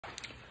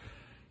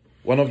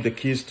One of the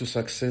keys to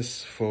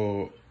success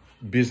for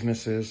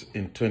businesses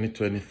in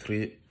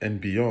 2023 and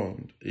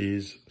beyond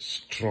is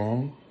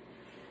strong,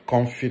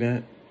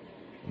 confident,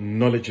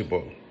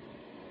 knowledgeable,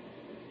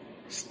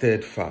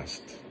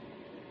 steadfast,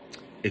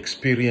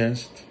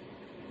 experienced,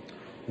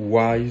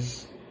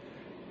 wise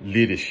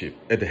leadership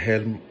at the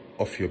helm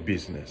of your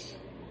business.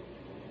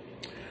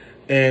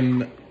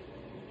 And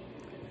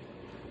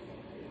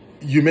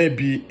you may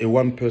be a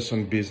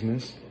one-person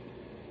business,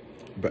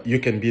 but you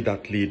can be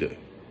that leader.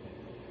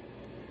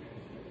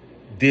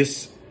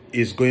 This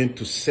is going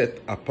to set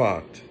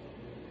apart,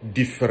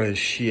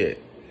 differentiate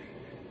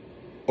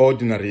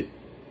ordinary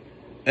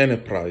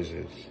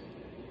enterprises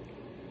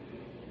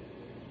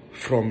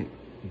from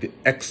the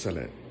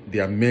excellent, the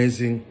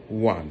amazing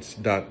ones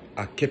that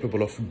are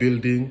capable of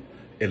building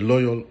a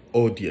loyal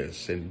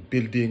audience and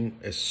building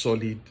a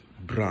solid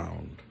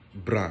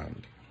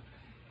brand.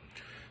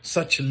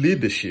 Such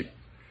leadership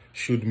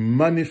should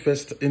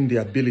manifest in the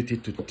ability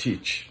to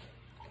teach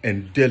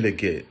and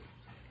delegate.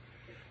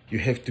 You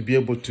have to be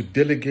able to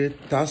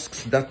delegate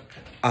tasks that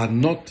are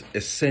not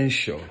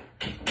essential,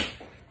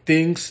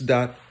 things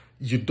that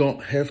you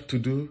don't have to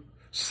do,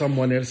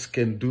 someone else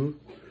can do,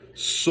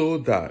 so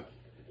that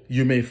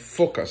you may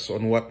focus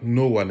on what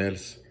no one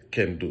else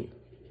can do.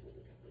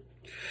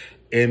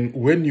 And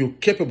when you're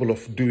capable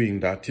of doing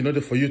that, in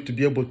order for you to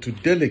be able to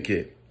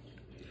delegate,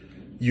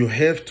 you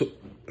have to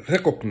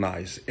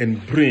recognize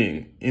and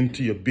bring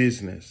into your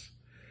business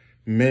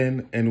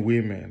men and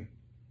women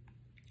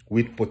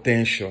with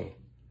potential,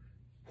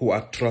 who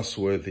are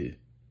trustworthy,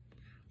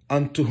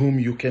 and to whom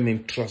you can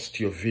entrust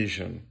your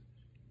vision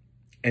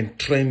and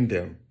train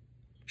them,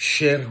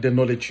 share the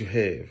knowledge you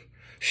have,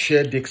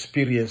 share the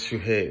experience you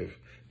have,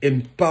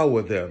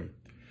 empower them,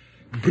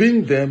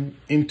 bring them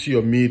into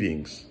your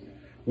meetings.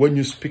 When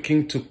you're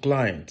speaking to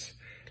clients,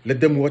 let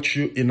them watch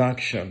you in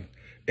action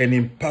and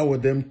empower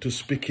them to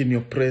speak in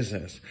your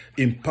presence,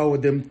 empower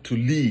them to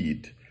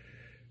lead,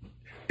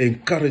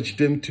 encourage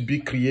them to be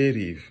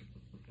creative,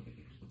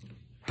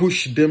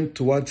 push them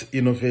towards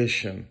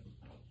innovation,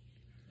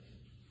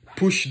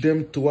 push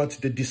them towards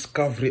the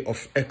discovery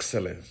of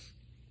excellence,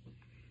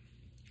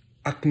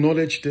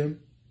 acknowledge them,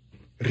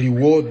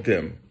 reward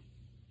them,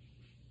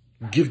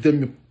 give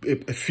them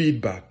a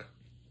feedback,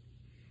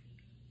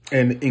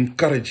 and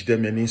encourage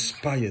them and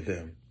inspire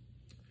them.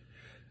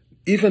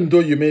 Even though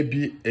you may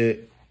be a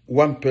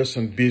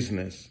one-person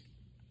business,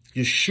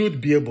 you should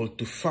be able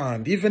to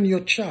find even your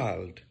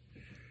child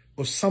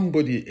or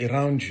somebody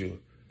around you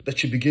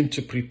that you begin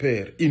to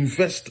prepare,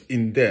 invest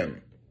in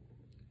them.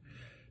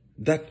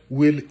 That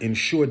will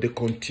ensure the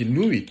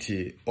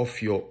continuity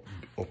of your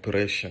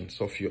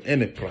operations, of your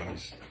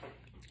enterprise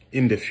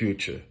in the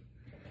future.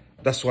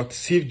 That's what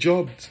Steve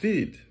Jobs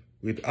did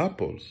with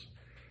Apple's.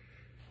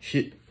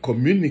 He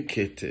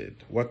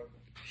communicated what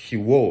he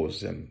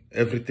was and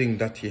everything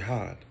that he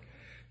had,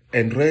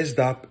 and raised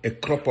up a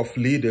crop of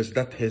leaders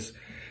that has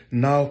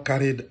now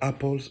carried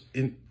Apple's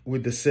in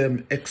with the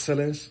same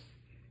excellence.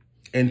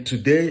 And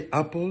today,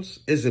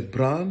 Apple's as a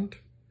brand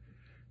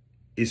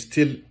is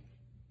still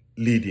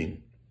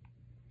leading.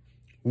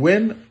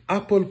 When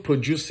Apple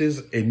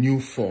produces a new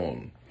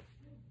phone,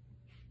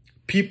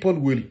 people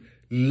will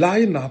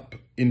line up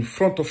in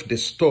front of the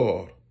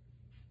store,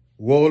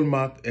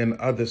 Walmart and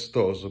other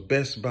stores, or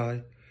Best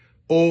Buy,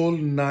 all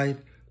night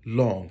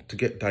long to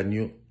get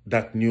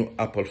that new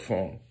Apple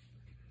phone.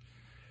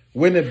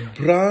 When a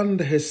brand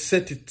has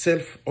set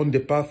itself on the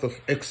path of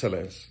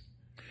excellence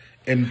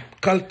and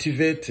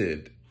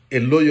cultivated a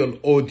loyal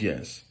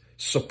audience,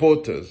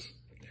 supporters,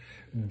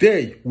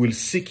 they will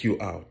seek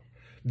you out.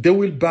 They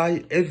will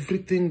buy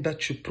everything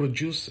that you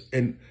produce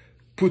and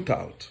put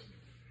out.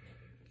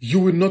 You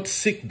will not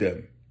seek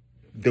them.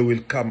 They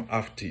will come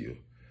after you.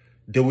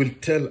 They will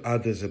tell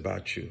others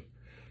about you.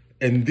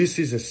 And this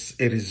is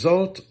a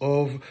result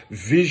of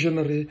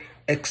visionary,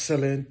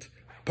 excellent,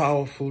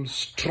 powerful,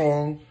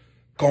 strong,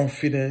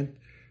 confident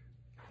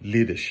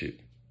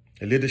leadership.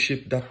 A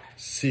leadership that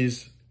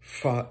sees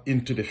far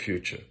into the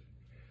future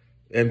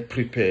and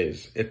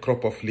prepares a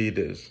crop of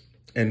leaders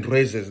and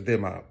raises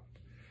them up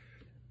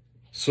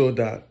so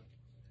that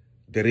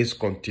there is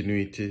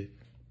continuity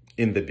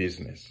in the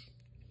business.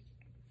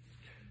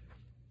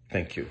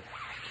 Thank you.